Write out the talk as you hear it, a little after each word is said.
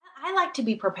I like to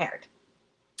be prepared.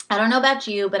 I don't know about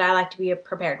you, but I like to be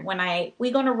prepared. When we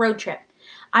go on a road trip,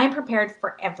 I am prepared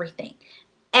for everything.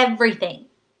 Everything.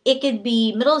 It could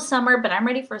be middle of summer, but I'm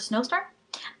ready for a snowstorm.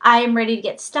 I am ready to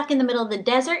get stuck in the middle of the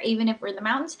desert, even if we're in the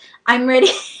mountains. I'm ready.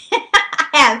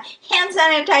 I have hand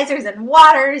sanitizers and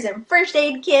waters and first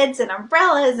aid kits and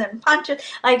umbrellas and ponchos.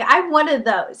 Like, I'm one of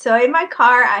those. So in my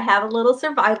car, I have a little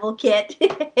survival kit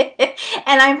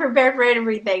and I'm prepared for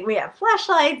everything. We have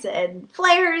flashlights and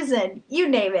flares and you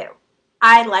name it.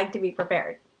 I like to be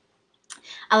prepared.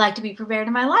 I like to be prepared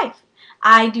in my life.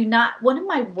 I do not, one of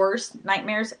my worst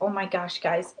nightmares, oh my gosh,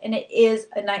 guys, and it is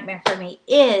a nightmare for me,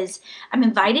 is I'm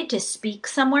invited to speak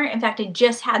somewhere. In fact, I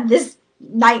just had this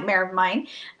nightmare of mine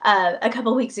a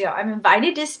couple weeks ago. I'm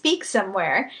invited to speak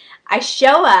somewhere. I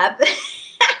show up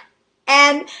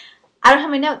and I don't have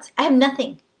my notes. I have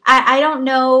nothing. I don't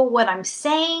know what I'm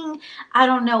saying. I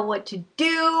don't know what to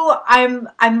do. I'm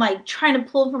like trying to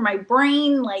pull from my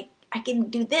brain, like I can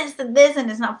do this and this, and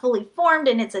it's not fully formed,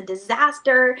 and it's a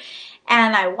disaster.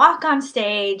 And I walk on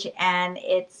stage and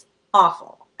it's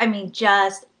awful. I mean,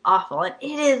 just awful. And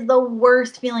it is the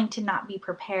worst feeling to not be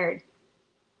prepared.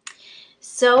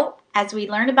 So as we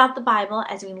learn about the Bible,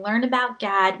 as we learn about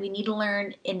God, we need to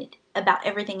learn about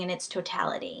everything in its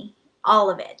totality, all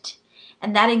of it.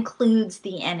 And that includes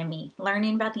the enemy,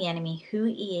 learning about the enemy, who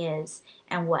he is,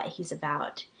 and what he's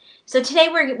about. So today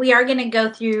we are going to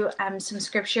go through some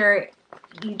scripture.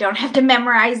 You don't have to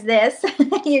memorize this.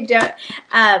 You don't.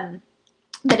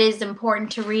 But it is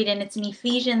important to read, and it's in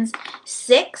Ephesians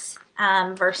 6,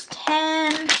 verse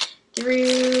 10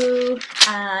 through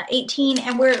 18.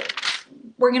 And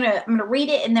I'm gonna read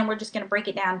it, and then we're just gonna break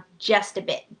it down just a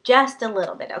bit, just a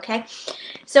little bit, okay?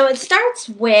 So it starts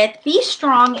with, be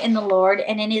strong in the Lord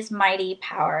and in his mighty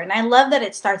power. And I love that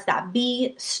it starts that,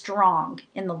 be strong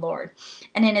in the Lord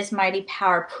and in his mighty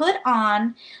power. Put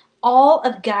on all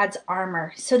of God's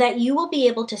armor so that you will be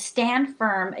able to stand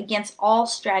firm against all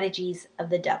strategies of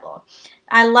the devil.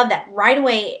 I love that. Right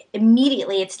away,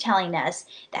 immediately, it's telling us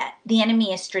that the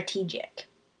enemy is strategic.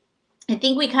 I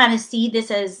think we kind of see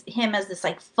this as him as this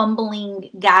like fumbling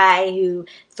guy who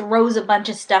throws a bunch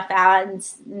of stuff out and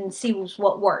sees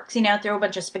what works. You know, throw a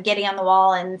bunch of spaghetti on the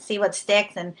wall and see what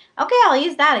sticks, and okay, I'll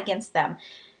use that against them.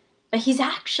 But he's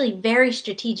actually very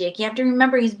strategic. You have to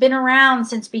remember, he's been around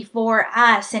since before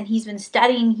us, and he's been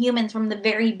studying humans from the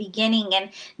very beginning. And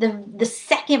the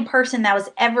second person that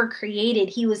was ever created,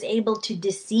 he was able to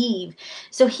deceive.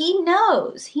 So he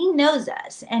knows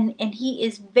us, and he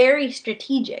is very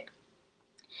strategic.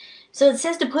 So it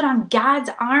says to put on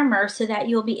God's armor so that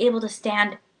you'll be able to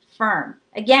stand firm.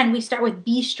 Again, we start with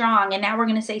be strong, and now we're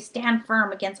going to say stand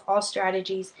firm against all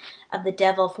strategies of the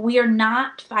devil. For we are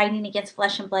not fighting against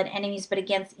flesh and blood enemies, but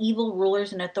against evil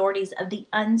rulers and authorities of the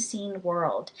unseen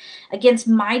world, against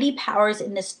mighty powers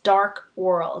in this dark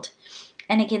world,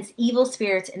 and against evil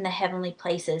spirits in the heavenly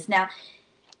places. Now,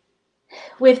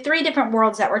 we have three different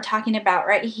worlds that we're talking about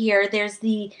right here. There's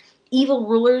the evil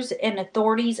rulers and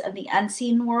authorities of the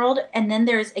unseen world, and then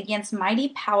there's against mighty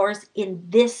powers in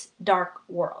this dark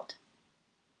world.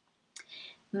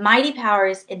 Mighty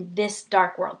powers in this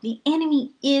dark world. The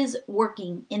enemy is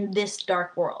working in this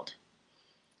dark world.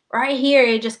 Right here,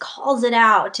 it just calls it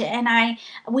out. And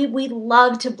we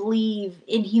love to believe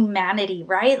in humanity,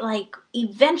 right? Like,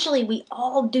 eventually we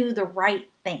all do the right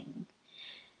thing.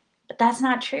 But that's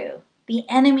not true. The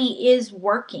enemy is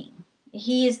working.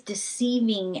 He is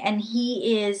deceiving, and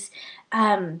he is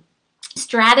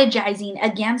strategizing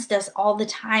against us all the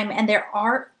time. And there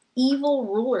are evil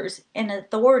rulers and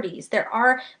authorities. There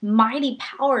are mighty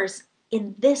powers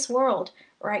in this world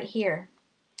right here,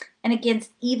 and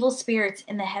against evil spirits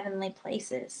in the heavenly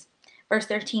places. Verse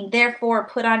 13, therefore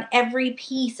put on every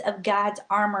piece of God's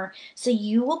armor so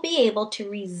you will be able to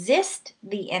resist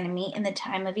the enemy in the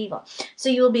time of evil. So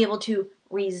you will be able to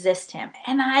resist him.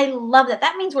 And I love that.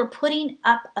 That means we're putting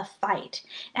up a fight.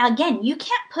 Now again, you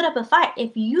can't put up a fight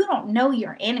if you don't know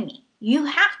your enemy. You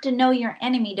have to know your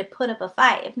enemy to put up a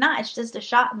fight. If not, it's just a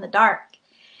shot in the dark.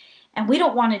 And we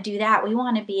don't want to do that. We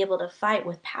want to be able to fight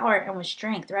with power and with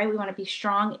strength, right? We want to be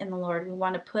strong in the Lord. We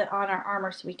want to put on our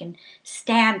armor so we can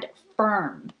stand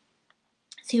firm.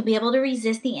 So you'll be able to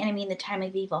resist the enemy in the time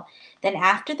of evil. Then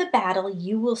after the battle,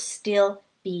 you will still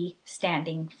be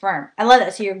standing firm. I love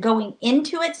that. So you're going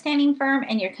into it standing firm,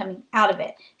 and you're coming out of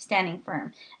it standing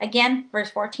firm. Again,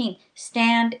 verse 14,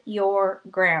 stand your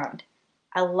ground.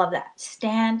 I love that.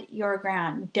 Stand your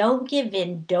ground. Don't give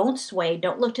in. Don't sway.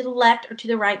 Don't look to the left or to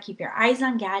the right. Keep your eyes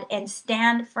on God and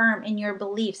stand firm in your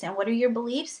beliefs. And what are your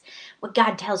beliefs? What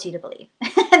God tells you to believe.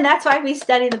 And that's why we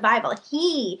study the Bible.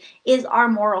 He is our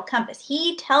moral compass.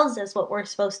 He tells us what we're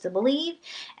supposed to believe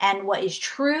and what is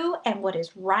true and what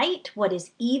is right, what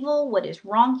is evil, what is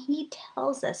wrong. He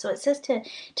tells us. So it says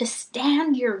to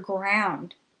stand your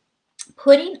ground,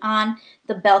 putting on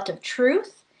the belt of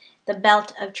truth, the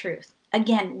belt of truth.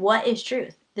 Again, what is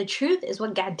truth? The truth is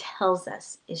what God tells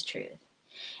us is truth.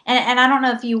 And I don't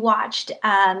know if you watched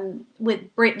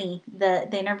with Brittany, the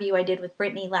interview I did with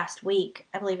Brittany last week.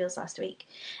 I believe it was last week.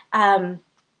 And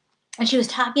she was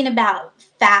talking about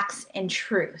facts and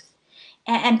truth.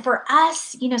 And for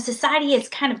us, society has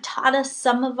kind of taught us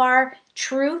some of our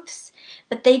truths,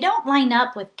 but they don't line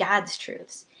up with God's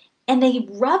truths. And they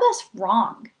rub us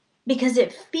wrong because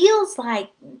it feels like,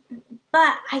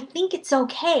 but I think it's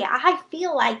okay. I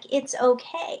feel like it's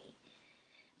okay.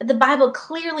 But the Bible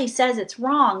clearly says it's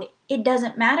wrong. It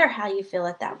doesn't matter how you feel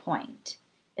at that point.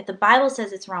 If the Bible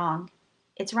says it's wrong,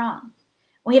 it's wrong.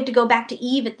 We have to go back to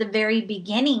Eve at the very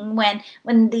beginning when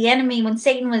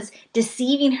Satan was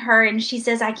deceiving her and she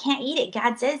says, I can't eat it.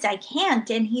 God says I can't.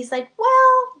 And he's like,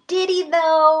 well, did he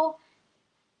though?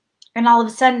 And all of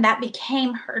a sudden that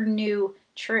became her new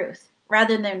truth.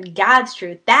 Rather than God's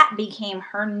truth, that became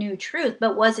her new truth.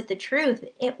 But was it the truth?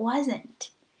 It wasn't.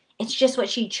 It's just what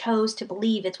she chose to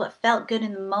believe. It's what felt good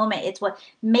in the moment. It's what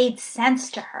made sense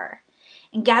to her.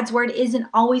 And God's word isn't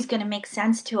always going to make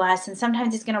sense to us. And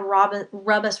sometimes it's going to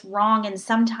rub us wrong. And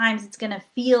sometimes it's going to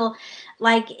feel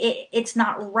like it's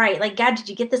not right. Like, God, did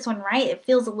you get this one right? It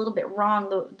feels a little bit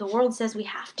wrong. The world says we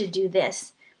have to do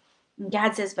this. And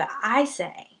God says, but I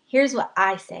say, here's what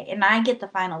I say. And I get the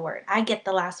final word. I get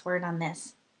the last word on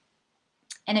this.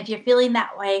 And if you're feeling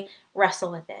that way,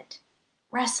 wrestle with it.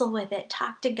 Wrestle with it.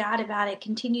 Talk to God about it.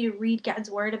 Continue to read God's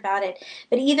word about it.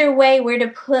 But either way, we're to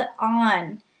put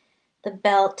on the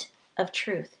belt of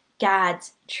truth,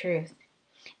 God's truth.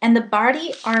 And the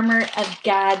body armor of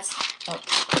God's,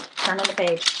 turn on the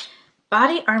page.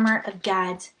 Body armor of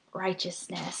God's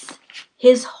righteousness,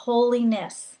 his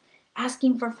holiness,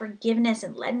 asking for forgiveness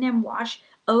and letting him wash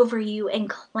over you and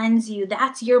cleanse you.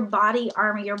 That's your body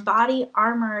armor. Your body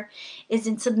armor is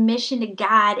in submission to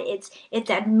God. It's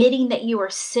admitting that you are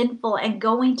sinful and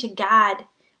going to God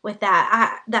with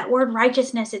that. That word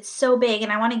righteousness, it's so big,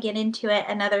 and I want to get into it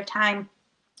another time,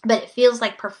 but it feels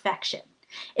like perfection.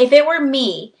 If it were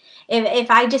me,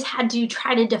 if I just had to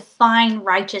try to define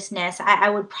righteousness, I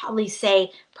would probably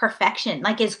say perfection,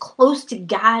 like as close to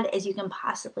God as you can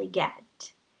possibly get.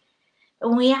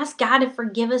 When we ask God to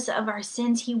forgive us of our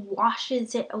sins, he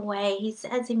washes it away. He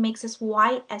says he makes us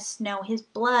white as snow. His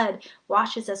blood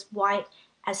washes us white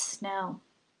as snow.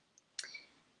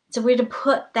 So we're to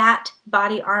put that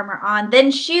body armor on.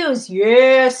 Then shoes.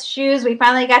 Yes, shoes. We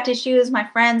finally got to shoes, my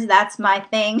friends. That's my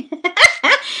thing.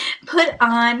 Put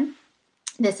on,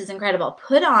 this is incredible.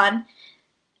 Put on,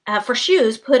 for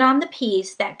shoes, put on the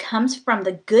peace that comes from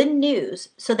the good news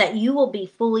so that you will be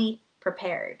fully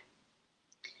prepared.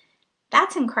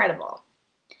 That's incredible.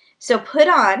 So put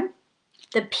on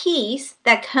the peace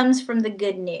that comes from the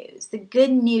good news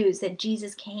that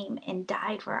Jesus came and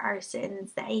died for our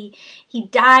sins, that he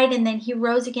died and then he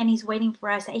rose again. He's waiting for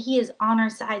us, that he is on our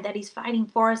side, that he's fighting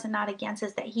for us and not against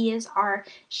us, that he is our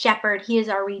shepherd, he is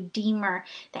our redeemer,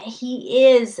 that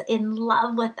he is in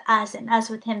love with us and us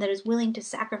with him, that is willing to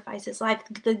sacrifice his life.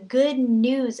 The good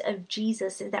news of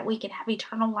Jesus is that we can have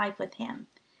eternal life with him.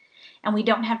 And we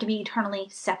don't have to be eternally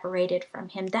separated from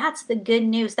him. That's the good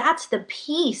news. That's the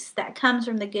peace that comes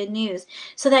from the good news,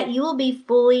 so that you will be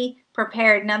fully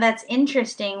prepared. Now that's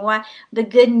interesting. Why the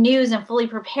good news and fully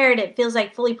prepared, it feels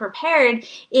like fully prepared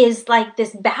is like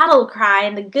this battle cry,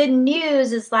 and the good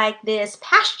news is like this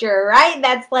pasture, right?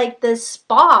 That's like the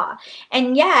spa.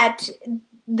 And yet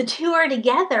the two are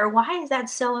together. Why is that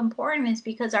so important? It's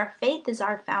because our faith is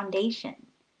our foundation.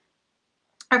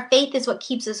 Our faith is what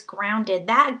keeps us grounded.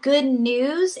 That good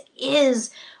news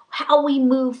is how we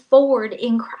move forward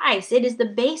in Christ. It is the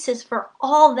basis for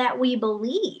all that we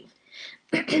believe.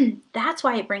 That's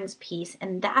why it brings peace,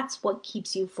 and that's what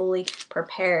keeps you fully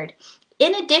prepared.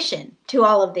 In addition to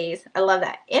all of these, I love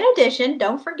that. In addition,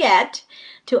 don't forget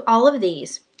to all of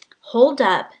these, hold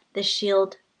up the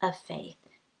shield of faith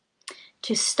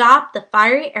to stop the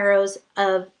fiery arrows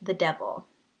of the devil.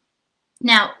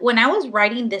 Now, when I was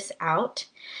writing this out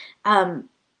and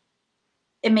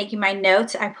making my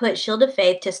notes, I put shield of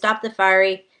faith to stop the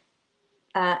fiery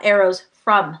arrows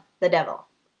from the devil.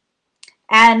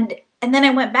 And then I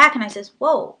went back and I says,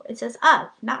 whoa, it says of,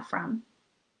 not from.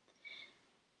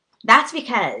 That's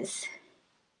because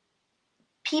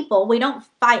people, we don't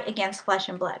fight against flesh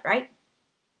and blood, right?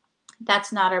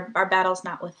 That's not our battle's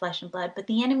not with flesh and blood, but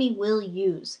the enemy will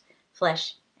use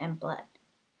flesh and blood.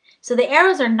 So the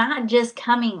arrows are not just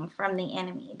coming from the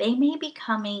enemy. They may be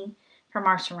coming from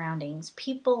our surroundings,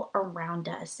 people around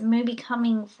us. It may be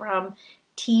coming from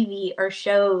TV or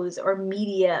shows or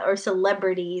media or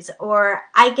celebrities, or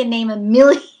I can name a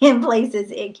million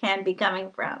places it can be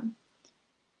coming from.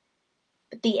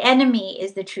 But the enemy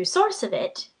is the true source of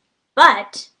it,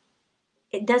 but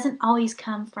it doesn't always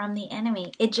come from the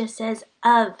enemy. It just says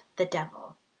of the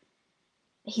devil.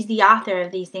 He's the author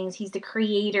of these things. He's the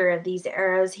creator of these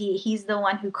arrows. He's the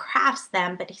one who crafts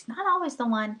them, but he's not always the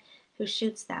one who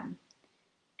shoots them.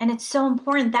 And it's so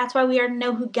important. That's why we are to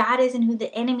know who God is and who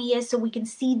the enemy is, so we can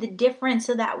see the difference,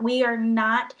 so that we are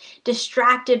not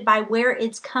distracted by where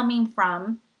it's coming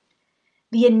from.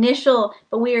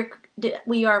 But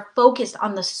we are focused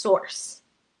on the source,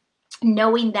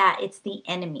 knowing that it's the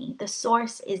enemy. The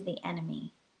source is the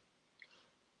enemy.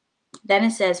 Then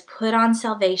it says, put on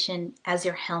salvation as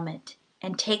your helmet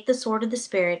and take the sword of the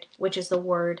Spirit, which is the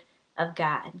word of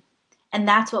God. And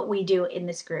that's what we do in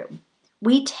this group.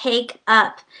 We take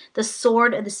up the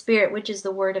sword of the Spirit, which is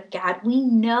the word of God. We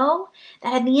know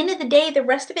that at the end of the day, the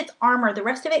rest of it's armor. The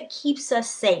rest of it keeps us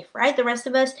safe, right? The rest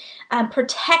of us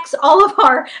protects all of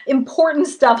our important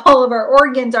stuff, all of our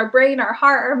organs, our brain, our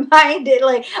heart, our mind,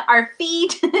 like our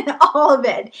feet, all of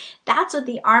it. That's what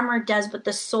the armor does. But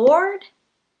the sword,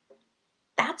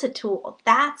 that's a tool.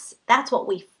 That's what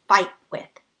we fight with.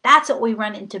 That's what we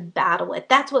run into battle with.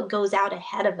 That's what goes out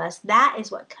ahead of us. That is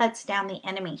what cuts down the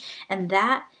enemy. And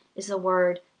that is the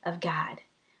word of God,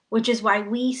 which is why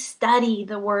we study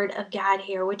the word of God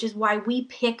here, which is why we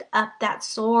pick up that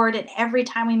sword. And every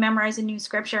time we memorize a new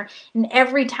scripture and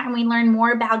every time we learn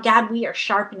more about God, we are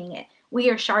sharpening it.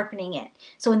 We are sharpening it.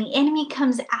 So when the enemy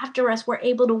comes after us, we're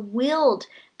able to wield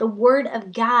the word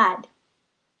of God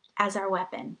as our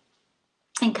weapon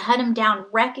and cut him down,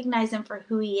 recognize him for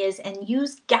who he is, and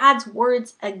use God's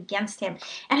words against him.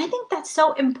 And I think that's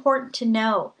so important to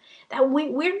know, that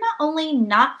we're not only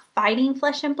not fighting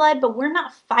flesh and blood, but we're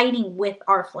not fighting with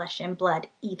our flesh and blood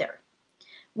either.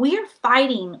 We are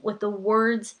fighting with the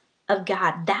words of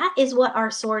God. That is what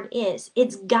our sword is.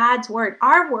 It's God's word.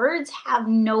 Our words have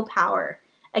no power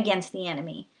against the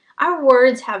enemy. Our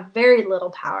words have very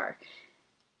little power.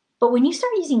 But when you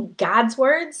start using God's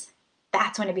words,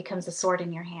 that's when it becomes a sword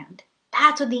in your hand.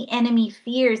 That's what the enemy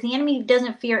fears. The enemy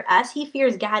doesn't fear us. He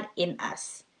fears God in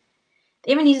us.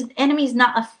 The enemy's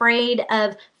not afraid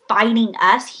of fighting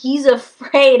us. He's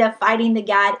afraid of fighting the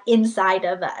God inside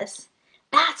of us.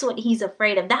 That's what he's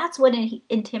afraid of. That's what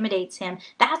intimidates him.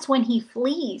 That's when he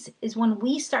flees, is when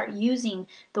we start using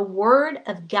the word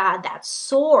of God, that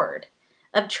sword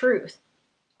of truth,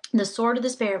 the sword of the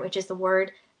Spirit, which is the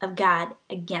word of God,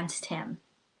 against him.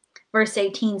 Verse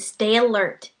 18, stay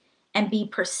alert and be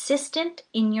persistent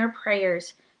in your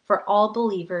prayers for all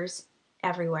believers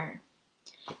everywhere.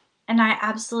 And I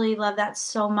absolutely love that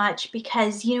so much,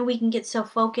 because, we can get so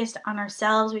focused on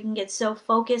ourselves. We can get so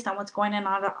focused on what's going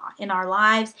on in our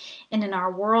lives and in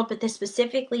our world. But this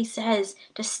specifically says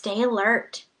to stay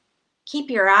alert. Keep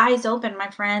your eyes open, my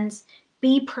friends.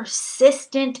 Be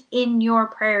persistent in your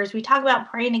prayers. We talk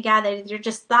about praying to God, that they're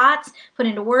just thoughts put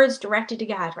into words directed to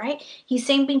God, right? He's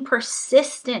saying be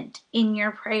persistent in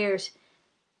your prayers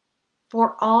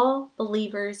for all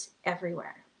believers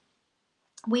everywhere.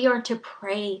 We are to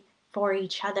pray for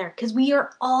each other because we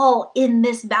are all in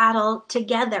this battle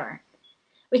together.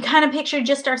 We kind of picture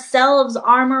just ourselves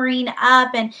armoring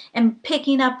up and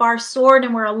picking up our sword,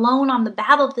 and we're alone on the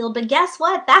battlefield. But guess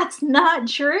what? That's not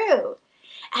true.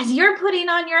 As you're putting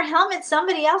on your helmet,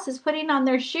 somebody else is putting on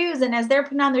their shoes. And as they're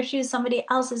putting on their shoes, somebody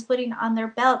else is putting on their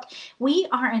belt. We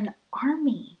are an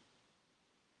army.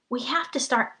 We have to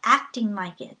start acting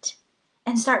like it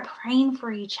and start praying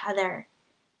for each other,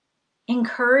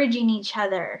 encouraging each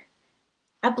other,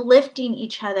 uplifting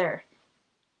each other,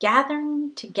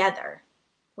 gathering together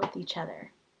with each other.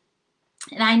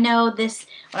 And I know this,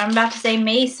 what I'm about to say,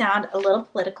 may sound a little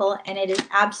political, and it is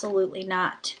absolutely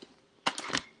not.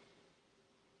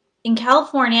 In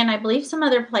California, and I believe some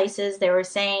other places, they were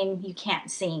saying you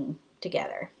can't sing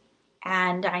together.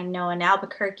 And I know in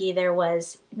Albuquerque there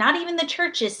was, not even the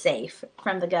church is safe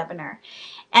from the governor.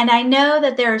 And I know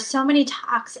that there are so many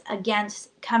talks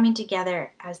against coming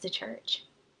together as the church.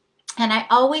 And I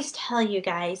always tell you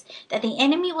guys that the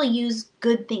enemy will use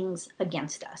good things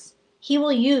against us. He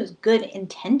will use good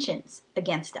intentions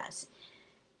against us.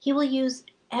 He will use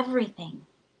everything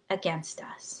against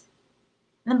us.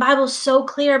 And the Bible is so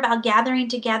clear about gathering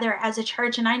together as a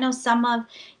church. And I know some of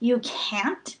you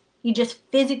can't. You just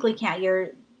physically can't.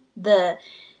 You're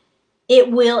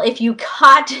it will, if you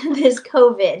caught this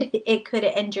COVID, it could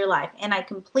end your life. And I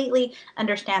completely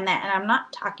understand that. And I'm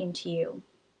not talking to you.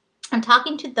 I'm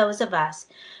talking to those of us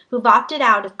who've opted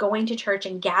out of going to church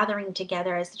and gathering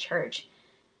together as the church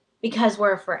because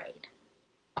we're afraid.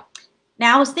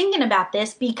 Now, I was thinking about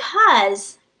this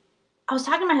because I was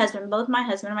talking to my husband. Both my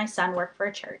husband and my son work for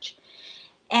a church,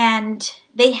 and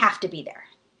they have to be there.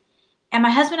 And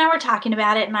my husband and I were talking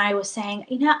about it, and I was saying,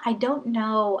 I don't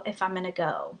know if I'm going to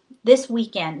go. This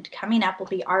weekend coming up will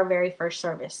be our very first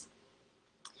service.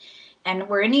 And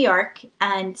we're in New York,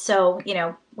 and so,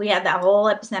 we had that whole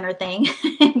epicenter thing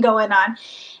going on.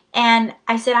 And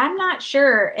I said, I'm not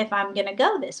sure if I'm going to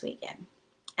go this weekend.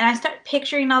 And I started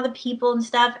picturing all the people and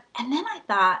stuff, and then I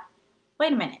thought,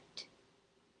 wait a minute.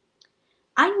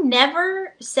 I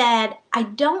never said, I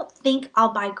don't think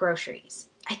I'll buy groceries.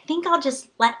 I think I'll just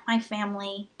let my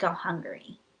family go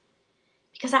hungry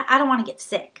because I don't want to get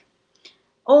sick.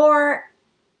 Or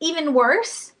even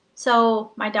worse,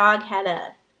 so my dog had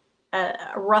a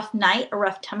rough night, a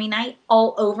rough tummy night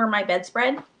all over my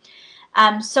bedspread.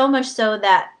 So much so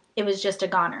that it was just a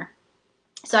goner.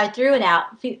 So I threw it out.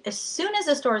 As soon as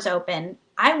the stores opened,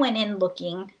 I went in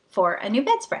looking for a new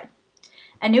bedspread,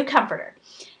 a new comforter,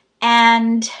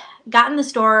 and got in the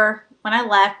store. When I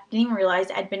left, didn't even realize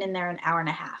I'd been in there an hour and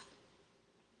a half.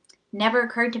 Never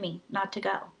occurred to me not to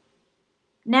go.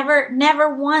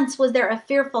 Never once was there a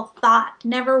fearful thought.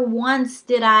 Never once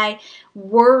did I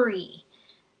worry.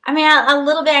 I mean, a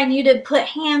little bit I knew to put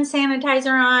hand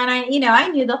sanitizer on. I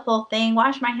knew the whole thing.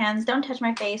 Wash my hands, don't touch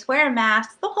my face, wear a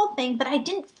mask, the whole thing. But I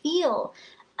didn't feel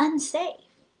unsafe.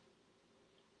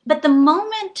 But the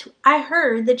moment I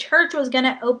heard the church was going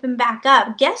to open back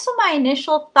up, guess what my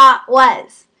initial thought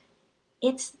was?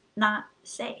 It's not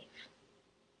safe.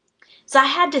 So I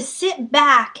had to sit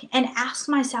back and ask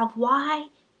myself, why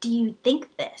do you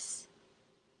think this?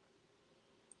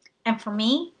 And for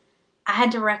me, I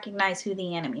had to recognize who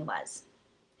the enemy was.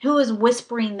 Who was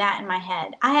whispering that in my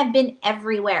head? I have been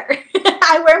everywhere.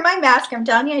 I wear my mask. I'm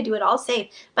telling you, I do it all safe.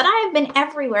 But I have been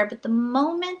everywhere. But the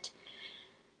moment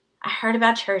I heard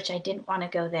about church, I didn't want to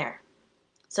go there.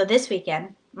 So this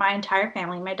weekend, my entire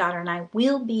family, my daughter and I,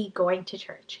 will be going to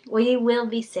church. We will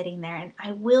be sitting there, and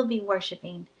I will be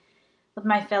worshiping with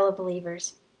my fellow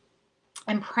believers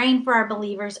and praying for our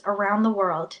believers around the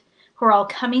world who are all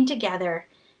coming together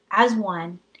as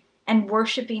one and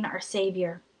worshiping our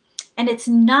Savior. And it's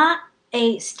not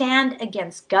a stand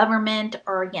against government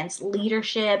or against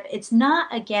leadership. It's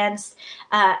not against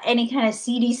any kind of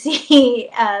CDC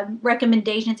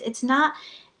recommendations. It's not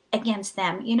against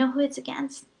them. You know who it's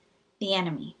against? The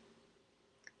enemy.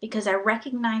 Because I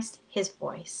recognized his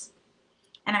voice.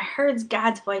 And I heard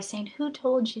God's voice saying, who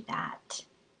told you that?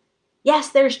 Yes,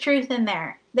 there's truth in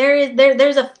there.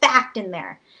 There's a fact in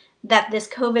there that this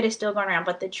COVID is still going around.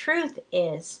 But the truth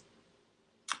is,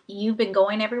 you've been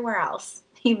going everywhere else.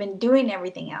 You've been doing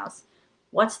everything else.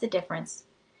 What's the difference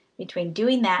between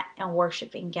doing that and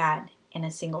worshiping God in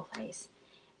a single place?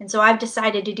 And so I've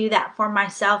decided to do that for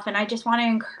myself. And I just want to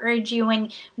encourage you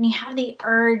when you have the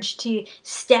urge to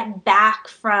step back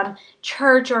from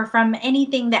church or from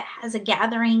anything that has a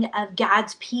gathering of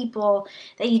God's people,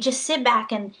 that you just sit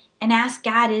back and ask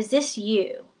God, is this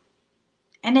you?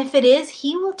 And if it is,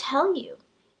 he will tell you.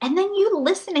 And then you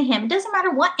listen to him. It doesn't matter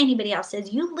what anybody else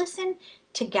says. You listen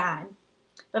to God.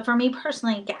 But for me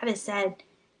personally, God has said,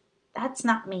 that's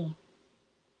not me.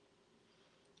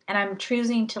 And I'm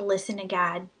choosing to listen to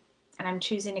God. And I'm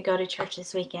choosing to go to church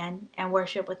this weekend and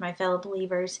worship with my fellow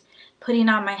believers, putting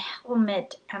on my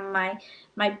helmet and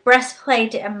my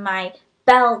breastplate and my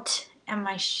belt and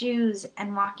my shoes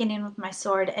and walking in with my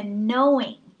sword and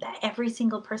knowing that every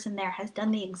single person there has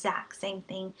done the exact same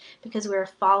thing because we're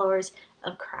followers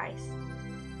of Christ.